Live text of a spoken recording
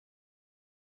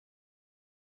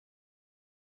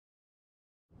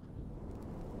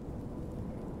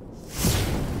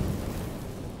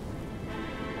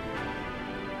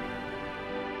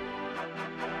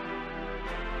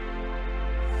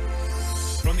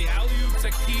the alley-oops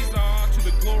at Kezar to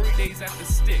the glory days at the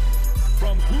stick.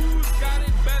 From who's got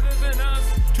it better than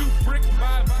us to brick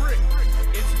by brick.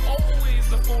 It's always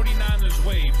the 49ers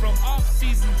way, from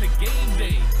off-season to game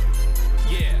day.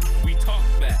 Yeah, we talk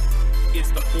back.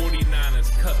 It's the 49ers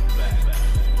Cutback.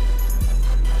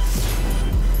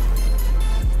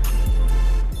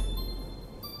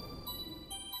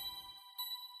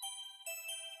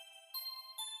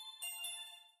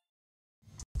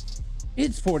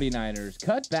 It's 49ers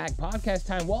Cutback Podcast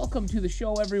time. Welcome to the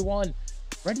show, everyone.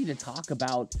 Ready to talk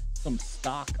about some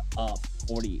stock up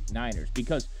 49ers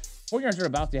because 49ers are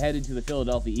about to head into the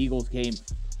Philadelphia Eagles game.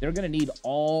 They're going to need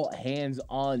all hands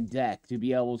on deck to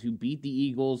be able to beat the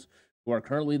Eagles, who are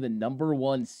currently the number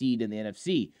one seed in the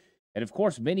NFC. And of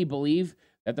course, many believe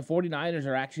that the 49ers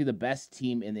are actually the best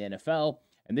team in the NFL,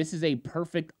 and this is a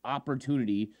perfect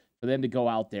opportunity for them to go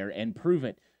out there and prove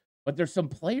it. But there's some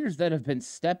players that have been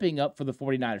stepping up for the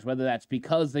 49ers, whether that's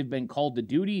because they've been called to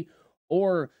duty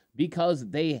or because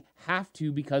they have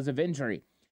to because of injury.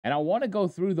 And I want to go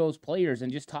through those players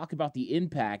and just talk about the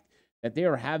impact that they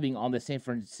are having on the San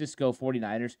Francisco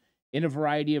 49ers in a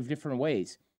variety of different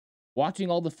ways.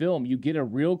 Watching all the film, you get a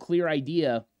real clear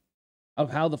idea of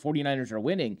how the 49ers are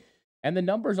winning, and the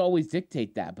numbers always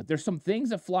dictate that. But there's some things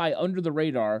that fly under the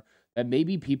radar that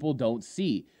maybe people don't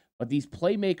see. But these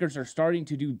playmakers are starting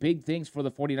to do big things for the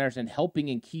 49ers and helping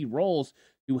in key roles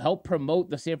to help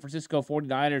promote the San Francisco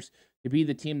 49ers to be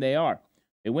the team they are.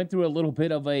 They went through a little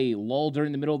bit of a lull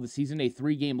during the middle of the season, a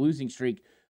 3-game losing streak.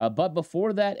 But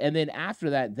before that and then after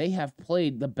that, they have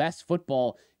played the best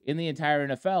football in the entire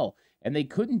NFL. And they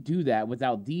couldn't do that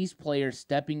without these players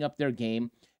stepping up their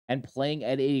game and playing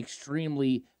at an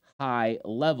extremely high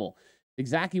level.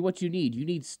 Exactly what you need. You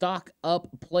need stock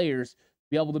up players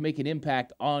be able to make an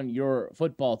impact on your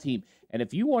football team. And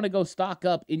if you want to go stock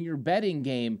up in your betting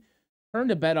game, turn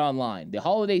to Bet Online. The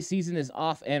holiday season is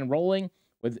off and rolling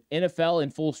with NFL in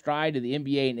full stride and the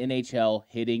NBA and NHL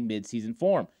hitting midseason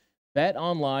form. Bet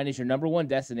Online is your number one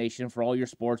destination for all your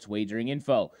sports wagering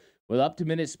info. With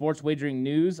up-to-minute sports wagering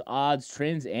news, odds,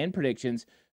 trends, and predictions,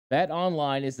 Bet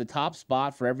Online is the top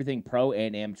spot for everything pro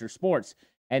and amateur sports,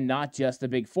 and not just the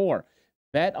Big Four.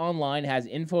 Bet Online has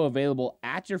info available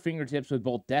at your fingertips with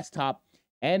both desktop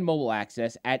and mobile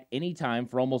access at any time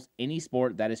for almost any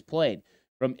sport that is played,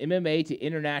 from MMA to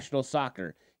international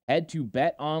soccer. Head to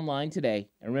Bet Online today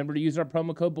and remember to use our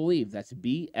promo code BELIEVE, that's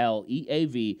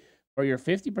BLEAV, for your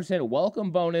 50%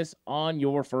 welcome bonus on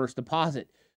your first deposit.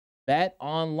 Bet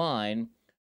Online,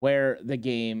 where the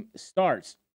game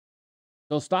starts.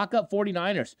 So stock up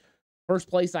 49ers. First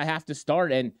place I have to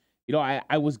start, and you know,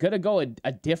 I was going to go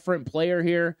a different player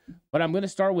here, but I'm going to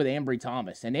start with Ambry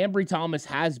Thomas. And Ambry Thomas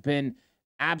has been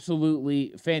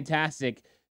absolutely fantastic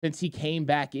since he came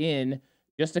back in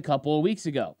just a couple of weeks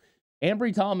ago.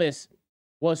 Ambry Thomas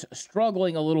was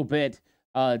struggling a little bit,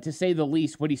 to say the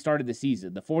least, when he started the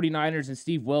season. The 49ers and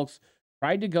Steve Wilks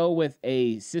tried to go with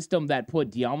a system that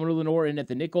put Deommodore Lenoir in at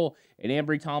the nickel and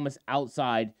Ambry Thomas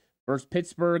outside versus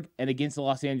Pittsburgh and against the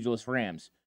Los Angeles Rams.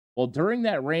 Well, during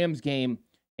that Rams game,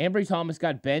 Ambry Thomas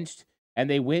got benched, and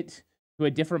they went to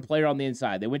a different player on the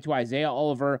inside. They went to Isaiah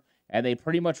Oliver, and they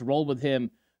pretty much rolled with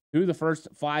him through the first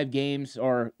 5 games,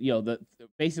 or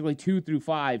basically 2 through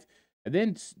 5, and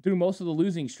then through most of the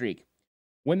losing streak.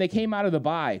 When they came out of the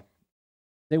bye,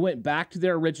 they went back to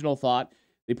their original thought.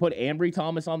 They put Ambry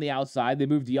Thomas on the outside. They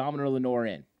moved Deommodore Lenoir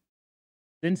in.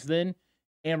 Since then,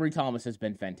 Ambry Thomas has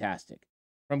been fantastic.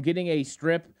 From getting a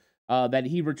strip that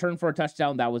he returned for a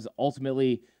touchdown that was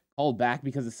ultimately called back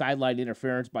because of sideline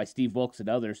interference by Steve Wilks and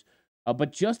others.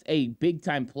 But just a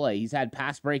big-time play. He's had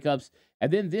pass breakups. And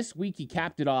then this week, he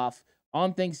capped it off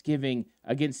on Thanksgiving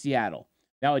against Seattle.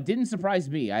 Now, it didn't surprise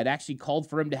me. I had actually called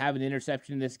for him to have an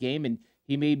interception in this game, and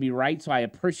he made me right. So I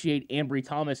appreciate Ambry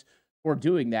Thomas for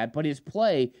doing that. But his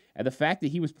play and the fact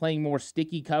that he was playing more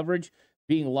sticky coverage,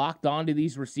 being locked onto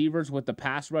these receivers with the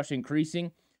pass rush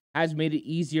increasing, has made it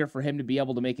easier for him to be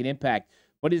able to make an impact.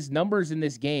 But his numbers in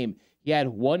this game, he had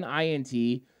 1 INT,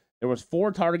 there was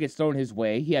 4 targets thrown his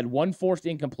way, he had 1 forced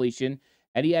incompletion,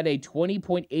 and he had a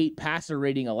 20.8 passer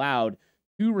rating allowed,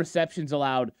 2 receptions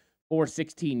allowed for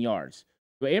 16 yards.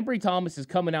 So Ambry Thomas is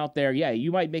coming out there. Yeah,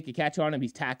 you might make a catch on him,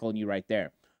 he's tackling you right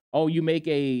there. Oh, you make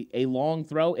a long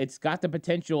throw, it's got the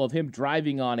potential of him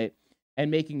driving on it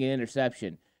and making an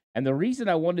interception. And the reason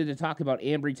I wanted to talk about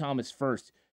Ambry Thomas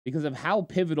first, because of how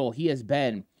pivotal he has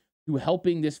been to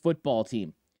helping this football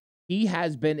team. He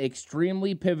has been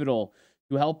extremely pivotal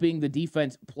to helping the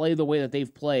defense play the way that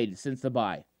they've played since the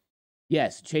bye.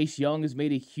 Yes, Chase Young has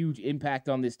made a huge impact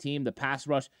on this team. The pass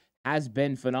rush has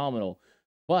been phenomenal,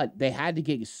 but they had to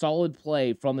get solid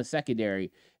play from the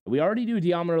secondary. We already knew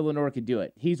Deommodore Lenoir could do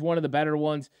it. He's one of the better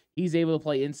ones. He's able to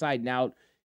play inside and out.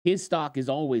 His stock is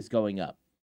always going up.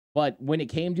 But when it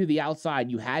came to the outside,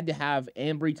 you had to have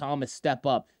Ambry Thomas step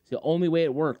up. It's the only way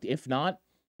it worked. If not,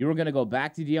 you were going to go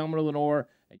back to Deommodore Lenoir,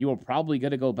 and you were probably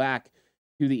going to go back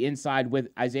to the inside with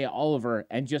Isaiah Oliver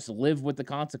and just live with the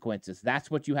consequences. That's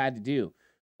what you had to do.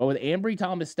 But with Ambry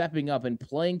Thomas stepping up and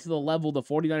playing to the level the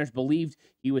 49ers believed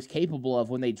he was capable of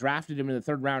when they drafted him in the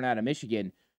 3rd round out of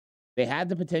Michigan, they had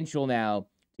the potential now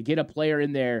to get a player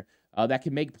in there that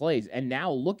can make plays. And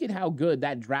now look at how good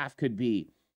that draft could be.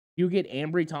 You get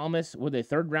Ambry Thomas with a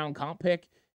 3rd round comp pick,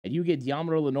 and you get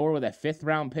Deommodore Lenoir with a 5th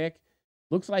round pick.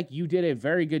 Looks like you did a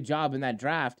very good job in that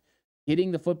draft,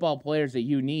 getting the football players that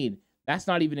you need. That's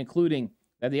not even including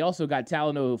that they also got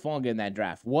Talanoa Hufanga in that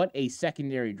draft. What a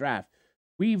secondary draft.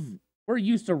 We're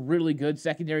used to really good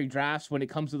secondary drafts when it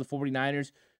comes to the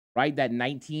 49ers, right? That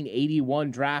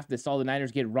 1981 draft that saw the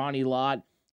Niners get Ronnie Lott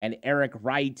and Eric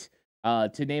Wright,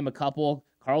 to name a couple.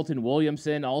 Carlton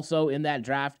Williamson also in that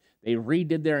draft. They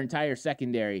redid their entire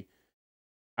secondary.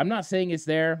 I'm not saying it's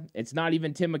there. It's not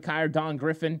even Tim McKay or Don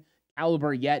Griffin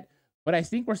caliber yet, but I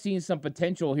think we're seeing some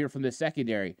potential here from the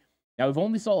secondary. Now, we've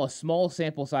only saw a small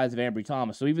sample size of Ambry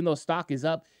Thomas, so even though stock is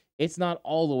up, it's not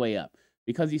all the way up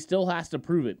because he still has to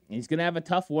prove it. And he's going to have a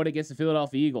tough one against the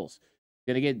Philadelphia Eagles.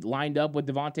 He's going to get lined up with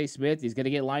Devontae Smith. He's going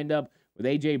to get lined up with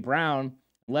A.J. Brown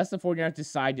unless the 49ers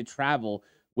decide to travel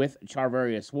with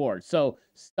Charvarius Ward. So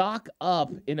stock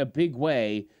up in a big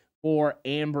way for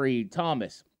Ambry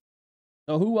Thomas.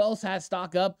 So who else has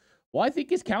stock up? Well, I think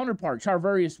his counterpart,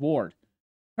 Charvarius Ward.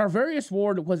 Charvarius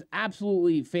Ward was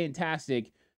absolutely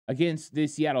fantastic against the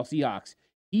Seattle Seahawks.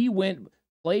 He went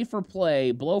play for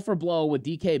play, blow for blow with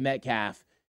DK Metcalf,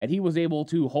 and he was able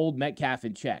to hold Metcalf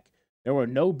in check. There were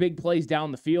no big plays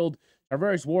down the field.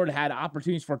 Charvarius Ward had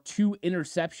opportunities for 2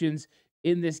 interceptions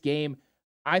in this game.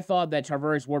 I thought that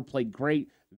Charvarius Ward played great.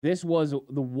 This was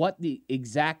what the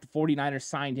exact 49ers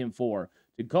signed him for,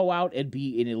 to go out and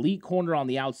be an elite corner on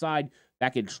the outside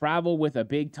that could travel with a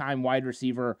big-time wide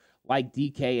receiver like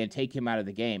DK and take him out of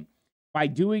the game. By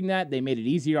doing that, they made it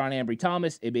easier on Ambry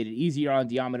Thomas. It made it easier on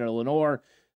Deommodore Lenoir.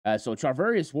 So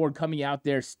Charvarius Ward coming out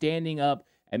there, standing up,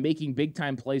 and making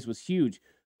big-time plays was huge.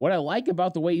 What I like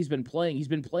about the way he's been playing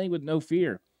with no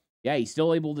fear. Yeah, he's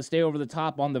still able to stay over the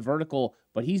top on the vertical,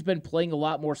 but he's been playing a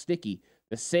lot more sticky.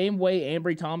 The same way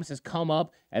Ambry Thomas has come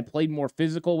up and played more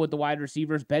physical with the wide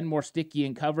receivers, been more sticky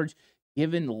in coverage,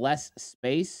 given less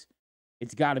space,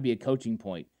 it's got to be a coaching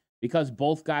point because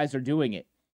both guys are doing it.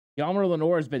 Deommodore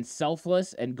Lenoir has been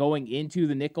selfless and going into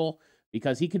the nickel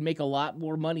because he could make a lot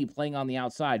more money playing on the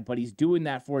outside, but he's doing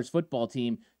that for his football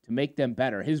team to make them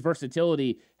better. His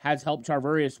versatility has helped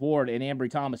Charvarius Ward and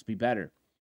Ambry Thomas be better.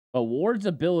 But Ward's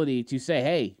ability to say,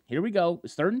 hey, here we go,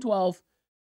 it's 3rd and 12,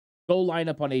 go line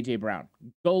up on A.J. Brown,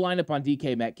 go line up on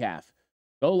DK Metcalf,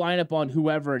 go line up on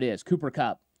whoever it is, Cooper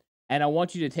Kupp, and I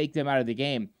want you to take them out of the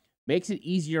game, makes it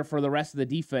easier for the rest of the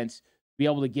defense to be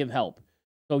able to give help.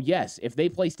 So yes, if they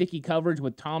play sticky coverage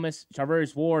with Thomas,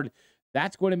 Charvarius Ward,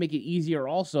 that's going to make it easier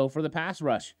also for the pass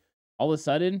rush. All of a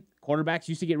sudden, quarterbacks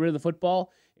used to get rid of the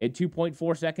football in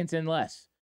 2.4 seconds and less.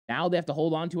 Now they have to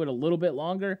hold on to it a little bit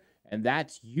longer, and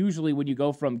that's usually when you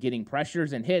go from getting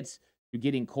pressures and hits to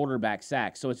getting quarterback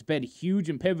sacks. So it's been huge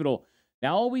and pivotal.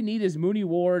 Now all we need is Mooney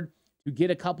Ward to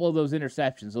get a couple of those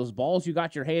interceptions. Those balls you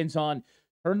got your hands on,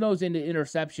 turn those into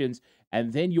interceptions,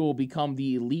 and then you will become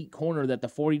the elite corner that the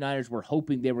 49ers were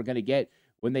hoping they were going to get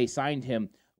when they signed him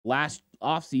last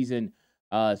offseason.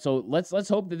 So let's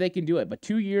hope that they can do it. But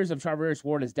 2 years of Charvarius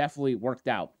Ward has definitely worked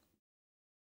out.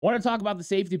 I want to talk about the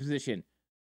safety position.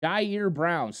 Jair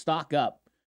Brown, stock up.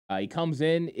 He comes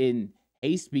in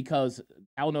haste because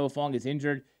Talanoa Hufanga is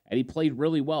injured, and he played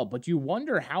really well. But you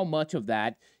wonder how much of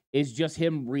that is just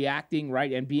him reacting,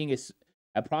 right, and being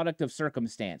a product of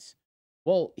circumstance.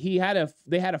 Well, they had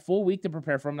a full week to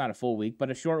prepare for him, not a full week,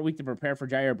 but a short week to prepare for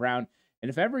Jair Brown. And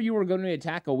if ever you were going to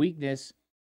attack a weakness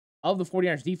of the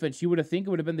 49ers defense, you would have think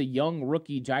it would have been the young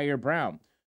rookie Jair Brown.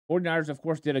 49ers, of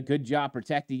course, did a good job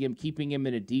protecting him, keeping him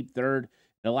in a deep third,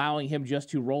 and allowing him just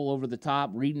to roll over the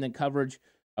top, reading the coverage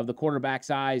of the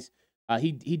quarterback's eyes.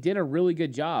 He did a really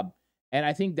good job. And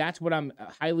I think that's what I'm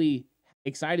highly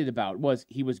excited about, was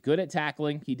he was good at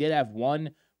tackling. He did have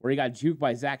one where he got juked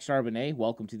by Zach Charbonnet.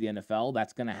 Welcome to the NFL.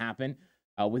 That's going to happen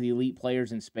with elite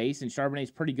players in space. And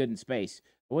Charbonnet's pretty good in space.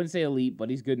 I wouldn't say elite, but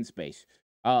he's good in space.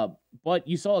 But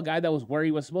you saw a guy that was where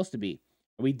he was supposed to be.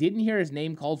 We didn't hear his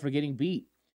name called for getting beat.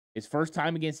 His first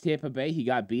time against Tampa Bay, he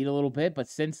got beat a little bit, but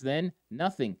since then,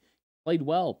 nothing. Played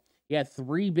well. He had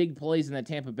 3 big plays in that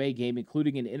Tampa Bay game,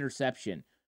 including an interception.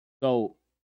 So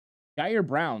Jair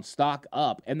Brown stock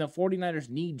up, and the 49ers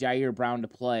need Jair Brown to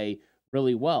play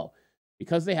really well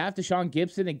because they have Deshaun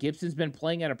Gibson, and Gibson's been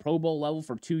playing at a Pro Bowl level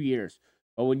for 2 years.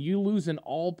 But when you lose an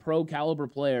all-pro caliber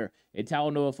player in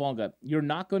Talanoa Hufanga, you're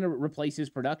not going to replace his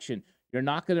production. You're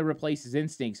not going to replace his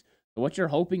instincts. So what you're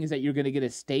hoping is that you're going to get a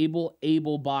stable,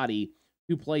 able body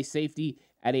to play safety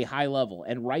at a high level.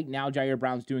 And right now, Jair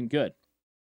Brown's doing good.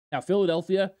 Now,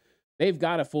 Philadelphia, they've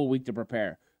got a full week to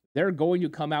prepare. They're going to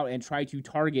come out and try to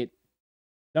target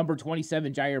number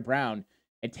 27, Jair Brown,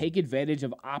 and take advantage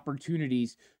of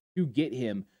opportunities to get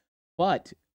him.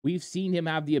 But we've seen him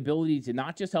have the ability to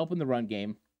not just help in the run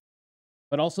game,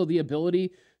 but also the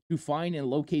ability to find and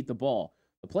locate the ball.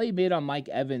 The play he made on Mike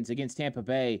Evans against Tampa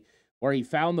Bay, where he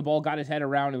found the ball, got his head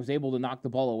around, and was able to knock the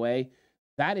ball away,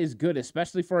 that is good,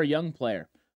 especially for a young player.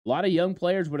 A lot of young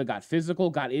players would have got physical,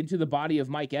 got into the body of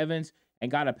Mike Evans,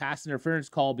 and got a pass interference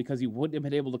call because he wouldn't have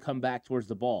been able to come back towards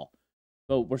the ball.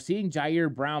 So we're seeing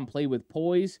Jair Brown play with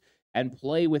poise and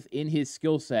play within his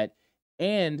skill set,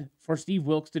 and for Steve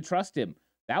Wilks to trust him.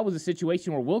 That was a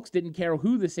situation where Wilks didn't care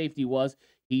who the safety was.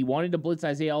 He wanted to blitz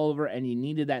Isaiah Oliver, and he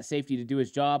needed that safety to do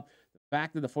his job. The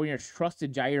fact that the 49ers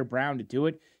trusted Jair Brown to do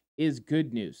it is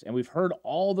good news. And we've heard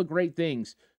all the great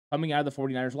things coming out of the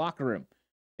 49ers locker room.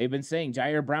 They've been saying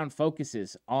Jair Brown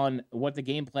focuses on what the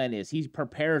game plan is. He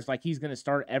prepares like he's going to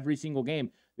start every single game.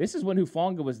 This is when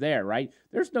Hufanga was there, right?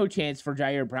 There's no chance for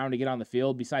Jair Brown to get on the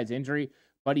field besides injury,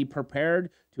 but he prepared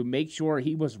to make sure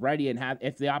he was ready and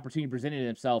if the opportunity presented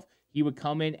himself, he would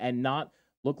come in and not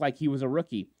look like he was a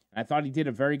rookie. And I thought he did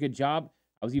a very good job.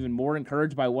 I was even more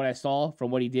encouraged by what I saw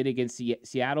from what he did against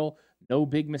Seattle. No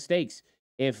big mistakes.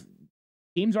 If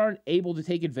teams aren't able to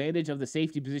take advantage of the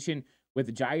safety position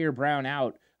with Jair Brown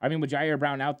out there and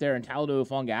Talanoa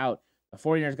Hufanga out, the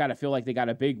 49ers got to feel like they got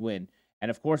a big win. And,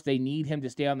 of course, they need him to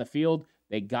stay on the field.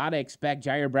 They got to expect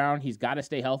Jair Brown. He's got to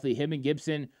stay healthy. Him and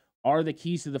Gibson are the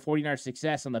keys to the 49ers'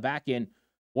 success on the back end.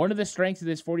 One of the strengths of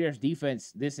this 49ers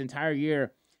defense this entire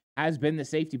year has been the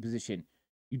safety position.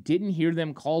 You didn't hear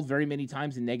them called very many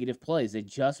times in negative plays. They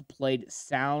just played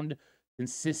sound,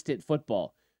 consistent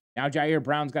football. Now Jair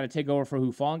Brown's got to take over for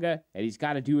Hufanga, and he's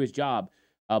got to do his job.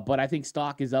 But I think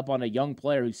stock is up on a young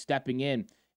player who's stepping in,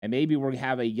 and maybe we're going to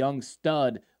have a young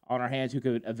stud on our hands who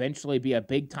could eventually be a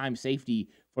big-time safety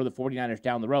for the 49ers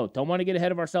down the road. Don't want to get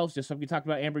ahead of ourselves, just like we talked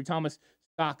about Ambry Thomas,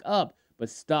 stock up, but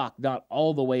stock not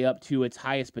all the way up to its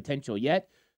highest potential yet.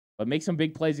 But make some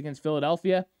big plays against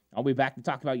Philadelphia. I'll be back to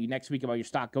talk about you next week about your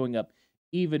stock going up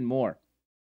even more.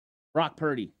 Brock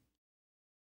Purdy.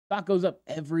 Stock goes up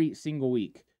every single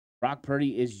week. Brock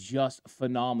Purdy is just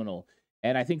phenomenal.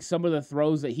 And I think some of the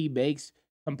throws that he makes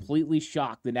completely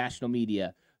shock the national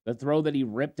media. The throw that he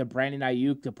ripped to Brandon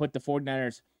Ayuk to put the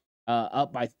 49ers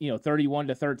up by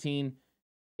 31-13,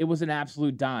 it was an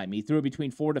absolute dime. He threw it between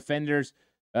four defenders.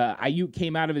 Ayuk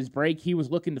came out of his break. He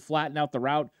was looking to flatten out the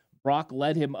route. Brock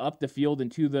led him up the field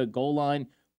and to the goal line.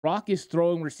 Brock is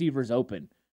throwing receivers open.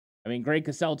 I mean, Greg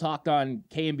Cosell talked on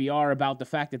KMBR about the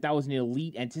fact that was an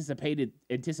elite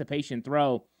anticipation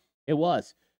throw. It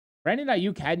was. Brandon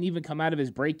Ayuk hadn't even come out of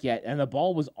his break yet, and the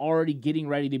ball was already getting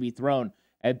ready to be thrown.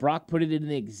 And Brock put it in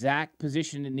the exact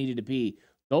position it needed to be.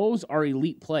 Those are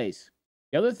elite plays.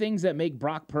 The other things that make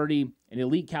Brock Purdy an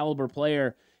elite caliber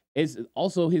player is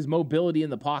also his mobility in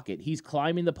the pocket. He's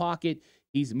climbing the pocket.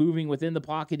 He's moving within the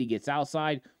pocket. He gets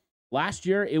outside. Last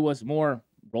year, it was more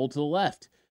roll to the left,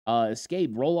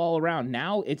 escape, roll all around.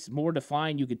 Now it's more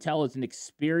defined. You could tell it's an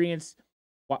experienced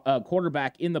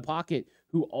quarterback in the pocket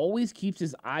who always keeps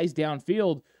his eyes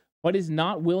downfield, but is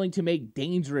not willing to make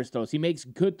dangerous throws. He makes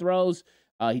good throws.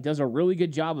 He does a really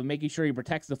good job of making sure he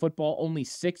protects the football. Only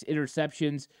 6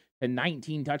 interceptions to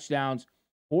 19 touchdowns,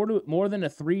 more than a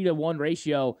 3-to-1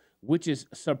 ratio, which is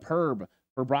superb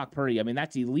for Brock Purdy. I mean,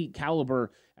 that's elite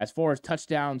caliber as far as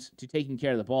touchdowns to taking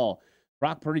care of the ball.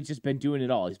 Brock Purdy's just been doing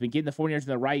it all. He's been getting the 49ers in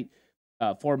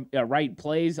the right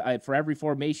plays for every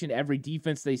formation, every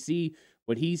defense they see.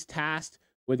 When he's tasked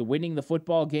with winning the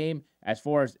football game, as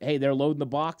far as, hey, they're loading the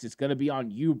box, it's going to be on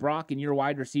you, Brock, and your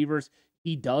wide receivers.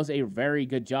 He does a very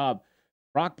good job.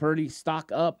 Brock Purdy,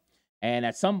 stock up, and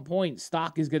at some point,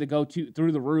 stock is going to go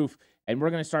through the roof, and we're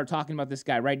going to start talking about this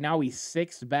guy. Right now, he's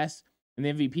 6th best in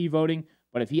the MVP voting,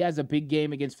 but if he has a big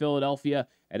game against Philadelphia,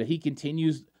 and if he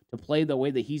continues to play the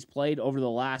way that he's played over the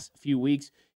last few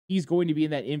weeks, he's going to be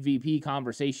in that MVP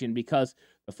conversation because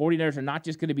the 49ers are not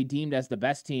just going to be deemed as the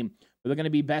best team, but they're going to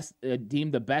be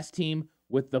deemed the best team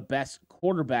with the best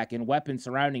quarterback and weapons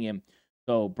surrounding him.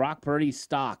 So Brock Purdy's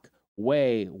stock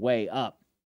way, way up.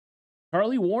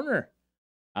 Charlie Warner.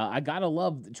 I got to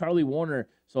love Charlie Warner.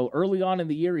 So early on in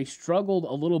the year, he struggled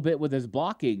a little bit with his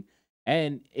blocking.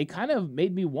 And it kind of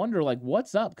made me wonder, like,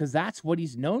 what's up? Because that's what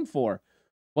he's known for.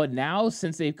 But now,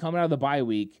 since they've come out of the bye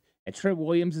week and Trent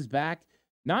Williams is back,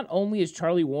 not only is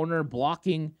Charlie Warner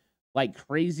blocking like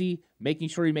crazy, making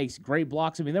sure he makes great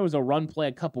blocks. I mean, there was a run play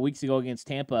a couple weeks ago against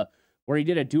Tampa where he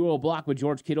did a duo block with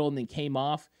George Kittle and then came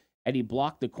off and he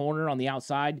blocked the corner on the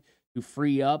outside to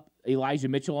free up Elijah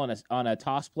Mitchell on a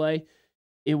toss play.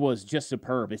 It was just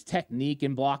superb. His technique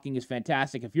in blocking is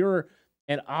fantastic. If you're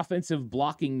an offensive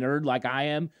blocking nerd like I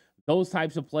am, those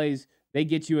types of plays, they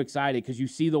get you excited because you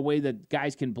see the way that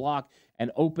guys can block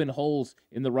and open holes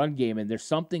in the run game. And there's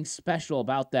something special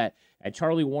about that. And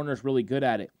Charlie Warner's really good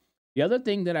at it. The other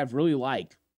thing that I've really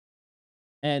liked,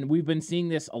 and we've been seeing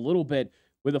this a little bit,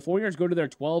 where the 49ers go to their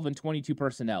 12 and 22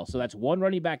 personnel. So that's one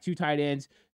running back, two tight ends,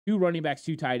 two running backs,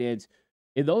 two tight ends.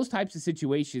 In those types of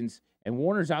situations, and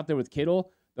Warner's out there with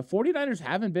Kittle, the 49ers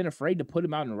haven't been afraid to put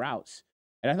him out in routes.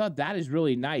 And I thought that is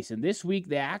really nice. And this week,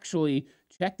 they actually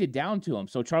checked it down to him.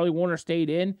 So Charlie Warner stayed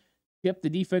in, tipped the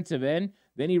defensive end,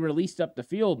 then he released up the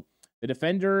field. The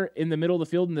defender in the middle of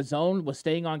the field in the zone was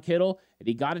staying on Kittle, and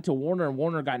he got it to Warner, and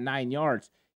Warner got 9 yards.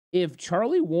 If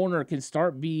Charlie Warner can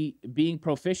start being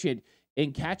proficient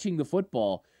in catching the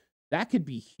football, that could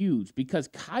be huge because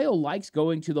Kyle likes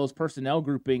going to those personnel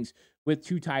groupings with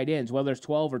two tight ends, whether it's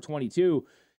 12 or 22,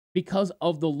 because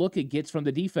of the look it gets from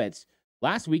the defense.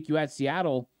 Last week, you had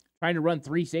Seattle trying to run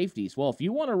three safeties. Well, if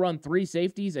you want to run three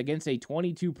safeties against a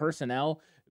 22 personnel,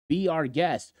 be our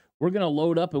guest. We're going to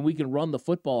load up and we can run the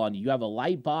football on you. You have a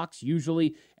light box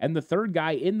usually, and the third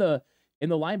guy in the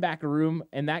linebacker room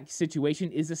in that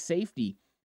situation is a safety.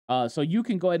 So you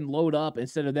can go ahead and load up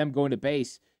instead of them going to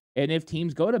base. And if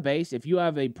teams go to base, if you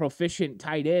have a proficient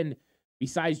tight end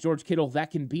besides George Kittle that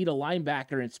can beat a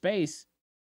linebacker in space,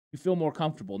 you feel more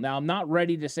comfortable. Now, I'm not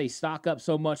ready to say stock up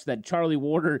so much that Charlie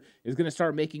Warner is going to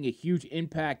start making a huge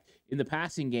impact in the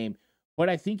passing game, but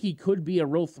I think he could be a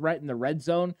real threat in the red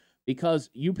zone because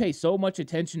you pay so much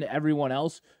attention to everyone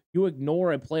else. You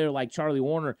ignore a player like Charlie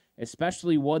Warner,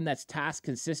 especially one that's tasked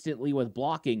consistently with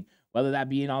blocking, whether that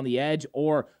being on the edge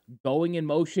or going in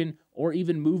motion or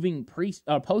even moving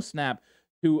post-snap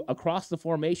to across the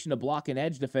formation to block an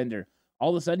edge defender. All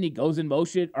of a sudden, he goes in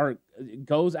motion or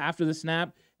goes after the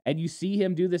snap, and you see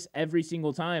him do this every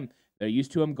single time. They're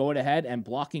used to him going ahead and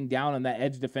blocking down on that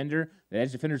edge defender. The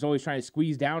edge defender's always trying to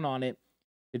squeeze down on it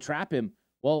to trap him.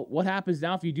 Well, what happens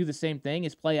now if you do the same thing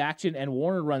is play action and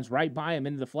Warner runs right by him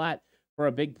into the flat for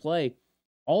a big play?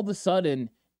 All of a sudden,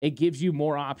 it gives you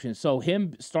more options. So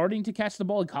him starting to catch the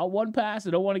ball, he caught one pass, I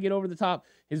don't want to get over the top.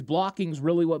 His blocking's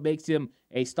really what makes him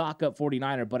a stock-up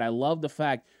 49er. But I love the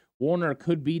fact Warner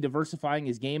could be diversifying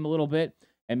his game a little bit,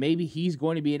 and maybe he's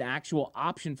going to be an actual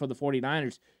option for the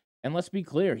 49ers. And let's be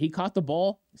clear, he caught the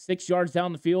ball 6 yards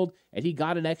down the field, and he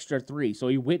got an extra 3. So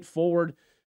he went forward.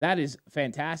 That is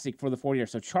fantastic for the 49ers.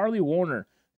 So Charlie Warner,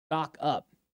 stock up.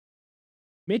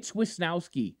 Mitch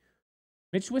Wisnowski.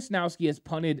 Mitch Wisnowski has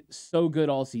punted so good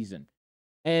all season.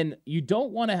 And you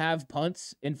don't want to have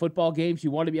punts in football games.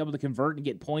 You want to be able to convert and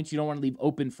get points. You don't want to leave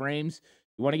open frames.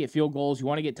 You want to get field goals. You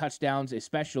want to get touchdowns,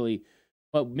 especially.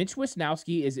 But Mitch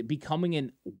Wisnowski is becoming a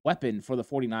weapon for the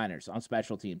 49ers on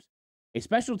special teams. A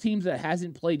special teams that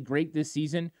hasn't played great this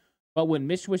season, but when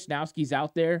Mitch Wisnowski's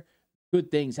out there,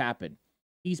 good things happen.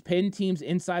 He's pinned teams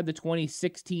inside the 20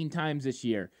 16 times this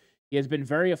year. He has been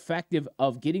very effective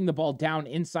of getting the ball down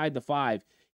inside the 5.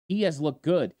 He has looked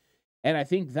good. And I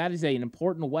think that is an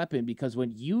important weapon because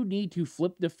when you need to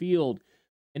flip the field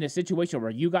in a situation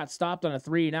where you got stopped on a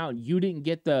 3 and out and you didn't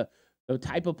get the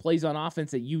type of plays on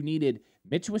offense that you needed,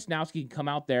 Mitch Wisnowski can come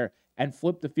out there and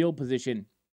flip the field position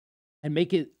and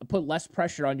put less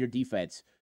pressure on your defense.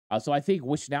 So I think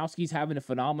Wisnowski's having a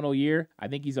phenomenal year. I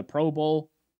think he's a Pro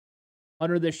Bowl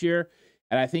punter this year,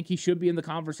 and I think he should be in the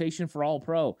conversation for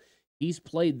All-Pro. He's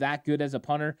played that good as a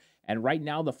punter, and right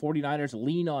now the 49ers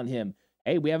lean on him.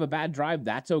 Hey, we have a bad drive.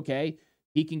 That's okay.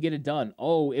 He can get it done.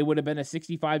 Oh, it would have been a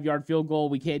 65-yard field goal.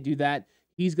 We can't do that.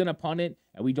 He's going to punt it,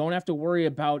 and we don't have to worry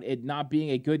about it not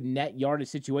being a good net yardage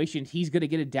situation. He's going to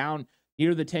get it down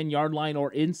near the 10-yard line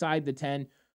or inside the 10.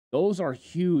 Those are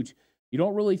huge. You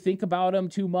don't really think about them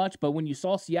too much, but when you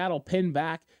saw Seattle pin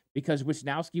back because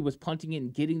Wisnowski was punting it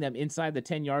and getting them inside the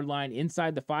 10-yard line,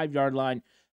 inside the 5-yard line,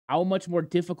 how much more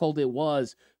difficult it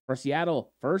was for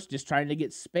Seattle. First, just trying to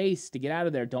get space to get out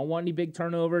of there. Don't want any big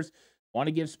turnovers. Want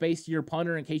to give space to your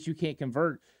punter in case you can't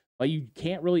convert, but you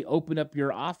can't really open up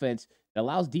your offense. It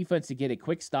allows defense to get a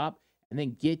quick stop and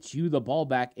then get you the ball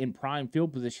back in prime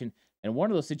field position. And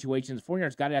one of those situations,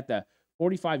 49ers got it at the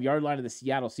 45-yard line of the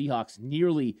Seattle Seahawks,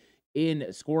 nearly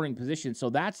in scoring position. So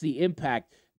that's the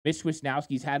impact Mitch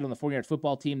Wisnowski's had on the 49ers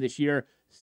football team this year.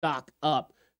 Stock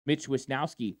up Mitch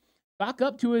Wisnowski. Stock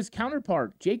up to his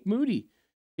counterpart, Jake Moody.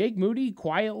 Jake Moody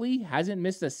quietly hasn't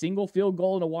missed a single field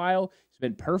goal in a while. He's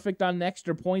been perfect on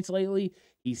extra points lately.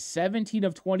 He's 17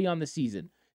 of 20 on the season.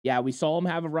 Yeah, we saw him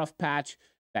have a rough patch.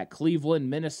 That Cleveland,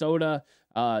 Minnesota,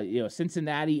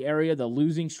 Cincinnati area, the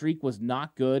losing streak was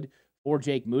not good for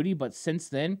Jake Moody. But since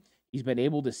then, he's been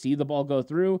able to see the ball go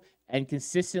through and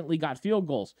consistently got field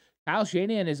goals. Kyle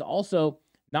Shanahan has also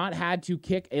not had to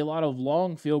kick a lot of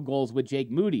long field goals with Jake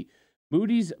Moody.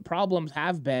 Moody's problems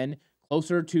have been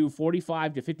closer to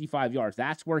 45 to 55 yards.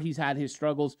 That's where he's had his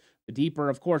struggles. The deeper,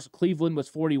 of course, Cleveland was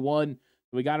 41.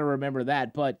 So we got to remember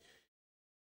that. But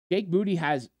Jake Moody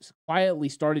has quietly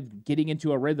started getting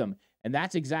into a rhythm, and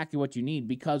that's exactly what you need,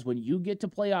 because when you get to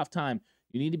playoff time,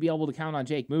 you need to be able to count on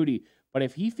Jake Moody. But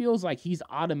if he feels like he's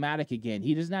automatic again,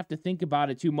 he doesn't have to think about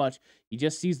it too much. He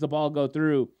just sees the ball go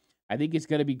through. I think it's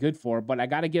going to be good for him. But I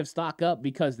got to give stock up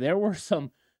because there were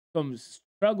some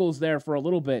struggles there for a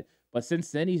little bit. But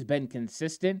since then, he's been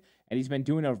consistent, and he's been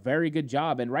doing a very good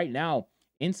job. And right now,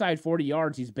 inside 40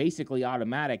 yards, he's basically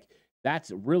automatic.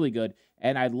 That's really good.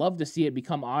 And I'd love to see it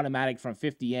become automatic from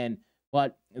 50 in,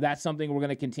 but that's something we're going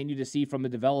to continue to see from the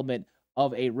development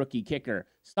of a rookie kicker.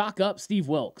 Stock up Steve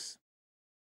Wilks,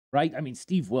 right? I mean,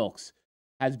 Steve Wilks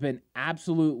has been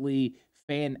absolutely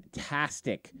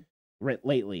fantastic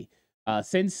lately.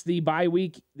 Since the bye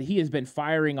week, he has been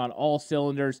firing on all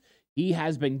cylinders. He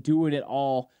has been doing it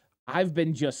all. I've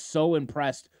been just so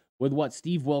impressed with what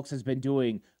Steve Wilks has been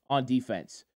doing on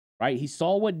defense, right? He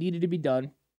saw what needed to be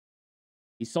done.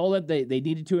 He saw that they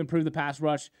needed to improve the pass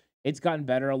rush. It's gotten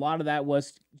better. A lot of that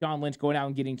was John Lynch going out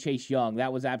and getting Chase Young.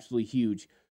 That was absolutely huge.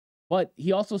 But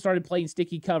he also started playing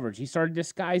sticky coverage. He started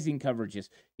disguising coverages.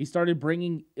 He started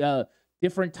bringing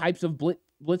different types of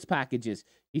blitz packages.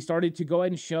 He started to go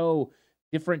ahead and show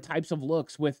different types of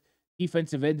looks with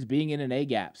defensive ends being in an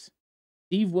A-gaps.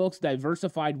 Steve Wilks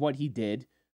diversified what he did,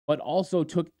 but also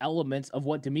took elements of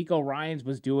what DeMeco Ryans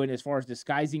was doing as far as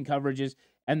disguising coverages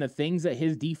and the things that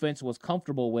his defense was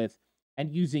comfortable with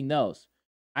and using those.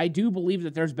 I do believe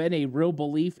that there's been a real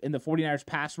belief in the 49ers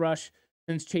pass rush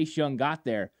since Chase Young got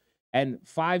there. And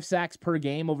 5 sacks per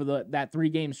game over that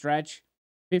 3-game stretch,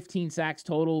 15 sacks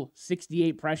total,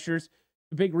 68 pressures.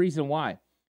 The big reason why.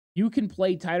 You can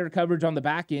play tighter coverage on the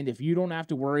back end if you don't have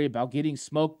to worry about getting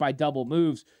smoked by double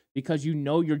moves because you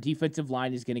know your defensive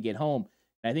line is going to get home.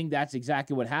 And I think that's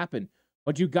exactly what happened.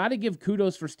 But you got to give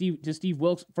kudos to Steve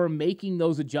Wilks for making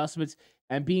those adjustments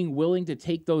and being willing to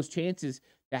take those chances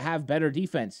to have better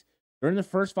defense. During the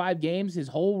first 5 games, his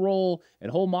whole role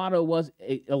and whole motto was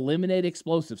eliminate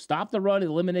explosives. Stop the run,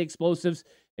 eliminate explosives,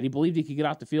 and he believed he could get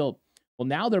off the field. Well,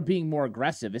 now they're being more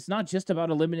aggressive. It's not just about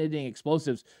eliminating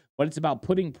explosives, but it's about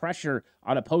putting pressure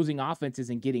on opposing offenses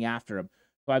and getting after them.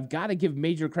 So I've got to give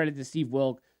major credit to Steve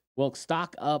Wilks.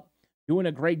 Stock up, doing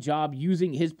a great job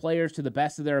using his players to the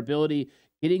best of their ability,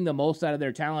 getting the most out of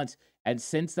their talents. And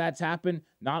since that's happened,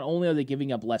 not only are they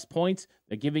giving up less points,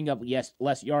 they're giving up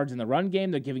less yards in the run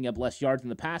game, they're giving up less yards in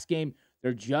the pass game.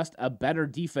 They're just a better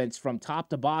defense from top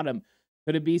to bottom.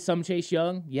 Could it be some Chase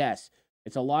Young? Yes.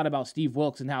 It's a lot about Steve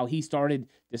Wilks and how he started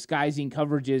disguising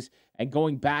coverages and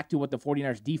going back to what the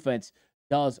 49ers defense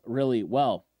does really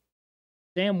well.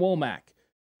 Sam Womack.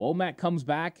 Womack comes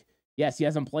back. Yes, he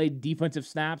hasn't played defensive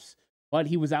snaps, but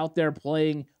he was out there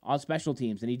playing on special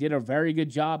teams, and he did a very good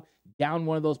job down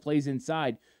one of those plays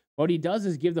inside. What he does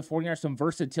is give the 49ers some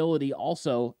versatility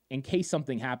also in case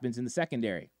something happens in the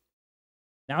secondary.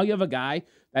 Now you have a guy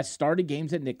that started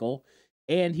games at nickel,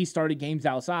 and he started games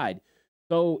outside.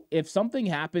 So if something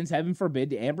happens, heaven forbid,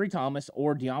 to Ambry Thomas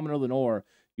or Deommodore Lenoir,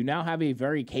 you now have a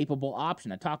very capable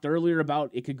option. I talked earlier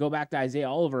about it could go back to Isaiah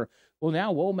Oliver. Well,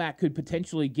 now Womack could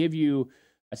potentially give you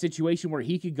a situation where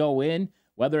he could go in,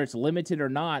 whether it's limited or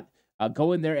not,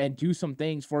 go in there and do some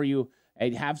things for you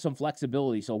and have some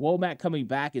flexibility. So Womack coming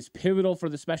back is pivotal for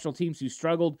the special teams who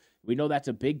struggled. We know that's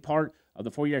a big part of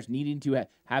the 49ers needing to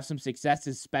have some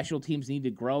successes. Special teams need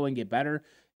to grow and get better.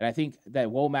 And I think that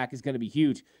Womack is going to be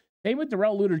huge. Same with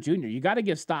Darrell Luter Jr. You got to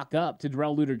give stock up to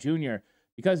Darrell Luter Jr.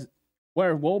 because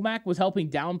where Womack was helping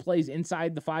down plays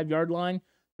inside the 5-yard line,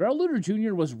 Darrell Luter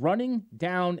Jr. was running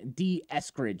down D.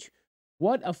 Eskridge.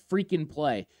 What a freaking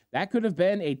play. That could have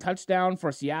been a touchdown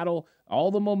for Seattle.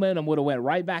 All the momentum would have went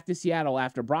right back to Seattle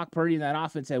after Brock Purdy and that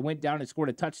offense had went down and scored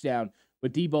a touchdown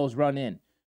with Debo's run in.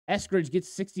 Eskridge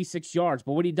gets 66 yards,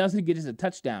 but what he doesn't get is a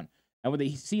touchdown. And what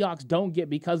the Seahawks don't get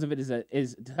because of it is a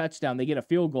touchdown. They get a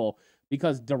field goal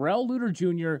because Darrell Luter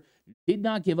Jr. did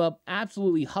not give up,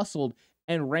 absolutely hustled,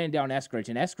 and ran down Eskridge.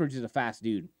 And Eskridge is a fast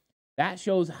dude. That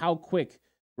shows how quick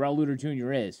Darrell Luter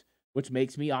Jr. is. which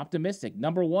makes me optimistic.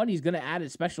 Number one, he's going to add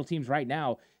his special teams right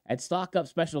now, and stock up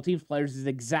special teams players is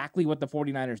exactly what the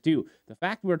 49ers do. The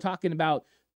fact we're talking about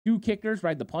two kickers,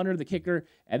 right, the punter, the kicker,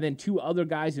 and then two other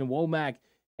guys in Womack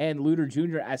and Luter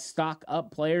Jr. as stock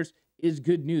up players is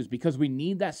good news because we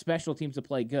need that special teams to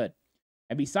play good.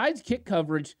 And besides kick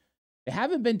coverage, they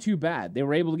haven't been too bad. They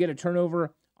were able to get a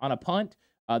turnover on a punt.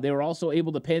 They were also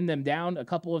able to pin them down a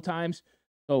couple of times.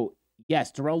 So,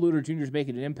 yes, Darrell Luter Jr. is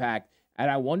making an impact, and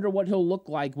I wonder what he'll look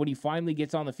like when he finally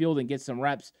gets on the field and gets some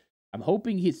reps. I'm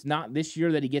hoping it's not this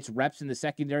year that he gets reps in the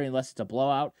secondary unless it's a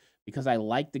blowout, because I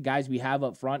like the guys we have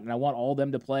up front, and I want all of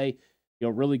them to play,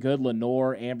 really good.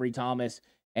 Lenore, Ambry Thomas,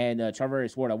 and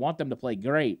Charvarius Ward. I want them to play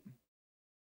great.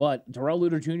 But Darrell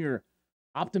Luter Jr.,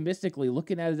 optimistically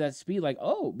looking at that speed, like,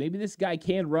 oh, maybe this guy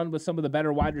can run with some of the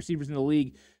better wide receivers in the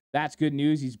league. That's good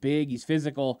news. He's big. He's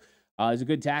physical. He's a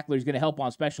good tackler. He's going to help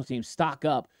on special teams. Stock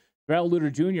up Darrell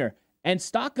Luter Jr. and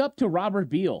stock up to Robert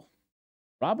Beal.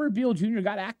 Robert Beal Jr.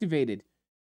 got activated.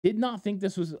 Did not think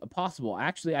this was possible.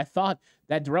 Actually, I thought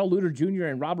that Darrell Luter Jr.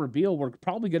 and Robert Beal were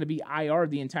probably going to be IR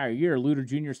the entire year. Luter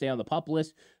Jr. stay on the PUP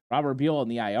list, Robert Beal on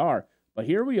the IR. But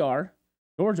here we are.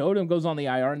 George Odom goes on the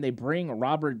IR, and they bring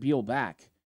Robert Beal back.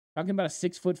 Talking about a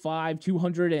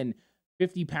 6'5",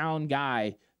 250-pound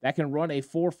guy that can run a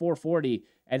 4.4 40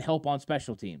 and help on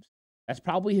special teams. That's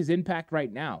probably his impact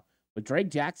right now. With Drake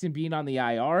Jackson being on the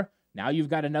IR, now you've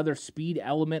got another speed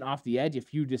element off the edge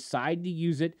if you decide to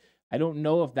use it. I don't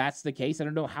know if that's the case. I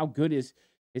don't know how good his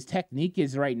technique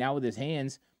is right now with his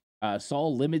hands. Saw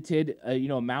limited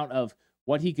amount of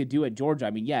what he could do at Georgia.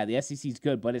 I mean, yeah, the SEC is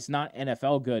good, but it's not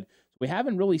NFL good. So we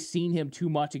haven't really seen him too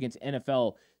much against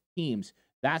NFL teams.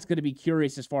 That's going to be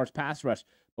curious as far as pass rush.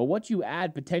 But what you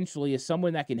add potentially is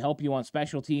someone that can help you on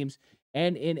special teams.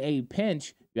 And in a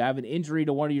pinch, you have an injury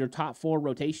to one of your top 4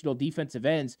 rotational defensive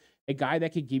ends, a guy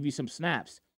that could give you some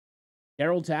snaps.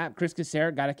 Darryl Tapp, Chris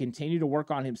Kacerek got to continue to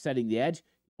work on him setting the edge.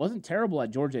 Wasn't terrible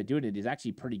at Georgia at doing it. He's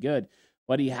actually pretty good.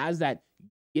 But he has that,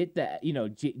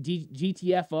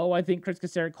 GTFO, I think Chris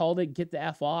Kacerek called it, get the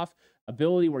F off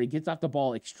ability where he gets off the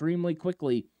ball extremely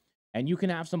quickly, and you can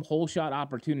have some hole shot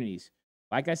opportunities.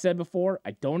 Like I said before,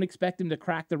 I don't expect him to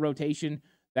crack the rotation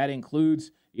that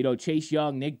includes, Chase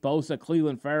Young, Nick Bosa,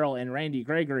 Cleveland Farrell, and Randy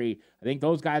Gregory. I think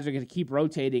those guys are going to keep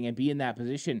rotating and be in that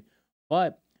position.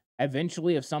 But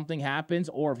eventually, if something happens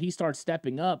or if he starts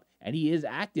stepping up and he is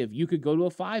active, you could go to a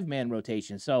 5-man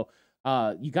rotation. So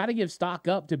you got to give stock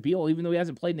up to Beal, even though he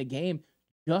hasn't played in a game,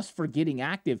 just for getting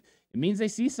active. It means they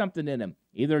see something in him,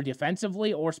 either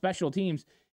defensively or special teams.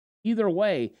 Either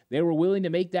way, they were willing to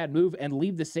make that move and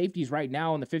leave the safeties right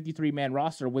now on the 53-man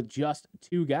roster with just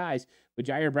 2 guys, with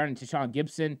Jair Brown and Tashawn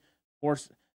Gibson. Of course,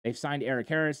 they've signed Eric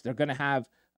Harris. They're going to have,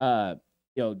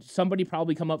 somebody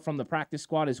probably come up from the practice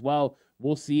squad as well.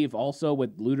 We'll see if also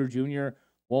with Luter Jr.,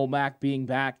 Womack being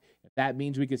back, if that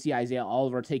means we could see Isaiah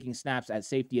Oliver taking snaps at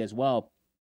safety as well.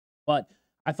 But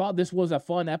I thought this was a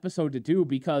fun episode to do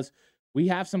because we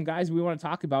have some guys we want to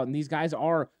talk about, and these guys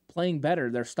are playing better.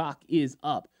 Their stock is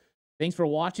up. Thanks for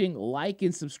watching. Like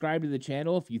and subscribe to the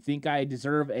channel. If you think I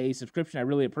deserve a subscription, I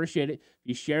really appreciate it. If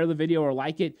you share the video or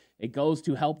like it, it goes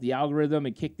to help the algorithm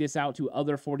and kick this out to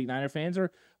other 49er fans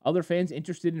or other fans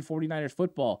interested in 49ers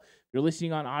football. If you're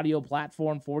listening on audio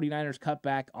platform, 49ers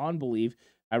Cutback on Believe,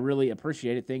 I really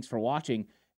appreciate it. Thanks for watching.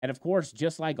 And of course,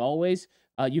 just like always,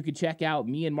 you can check out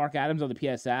me and Mark Adams on the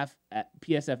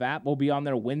PSF app. We'll be on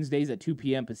there Wednesdays at 2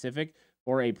 p.m. Pacific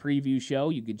for a preview show.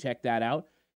 You can check that out.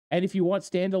 And if you want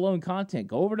standalone content,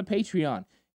 go over to Patreon,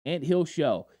 Ant Hill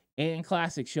Show, and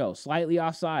Classic Show, Slightly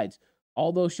Offsides.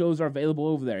 All those shows are available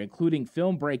over there, including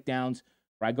film breakdowns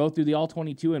where I go through the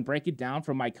All-22 and break it down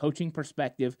from my coaching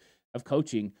perspective of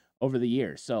coaching over the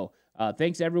years. So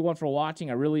thanks, everyone, for watching.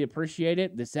 I really appreciate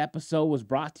it. This episode was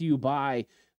brought to you by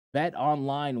Bet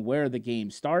Online, where the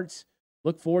game starts.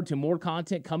 Look forward to more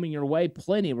content coming your way.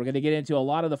 Plenty. We're going to get into a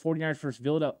lot of the 49ers versus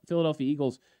Philadelphia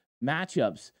Eagles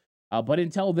matchups. But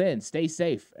until then, stay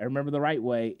safe. And remember, the right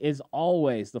way is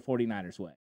always the 49ers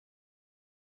way.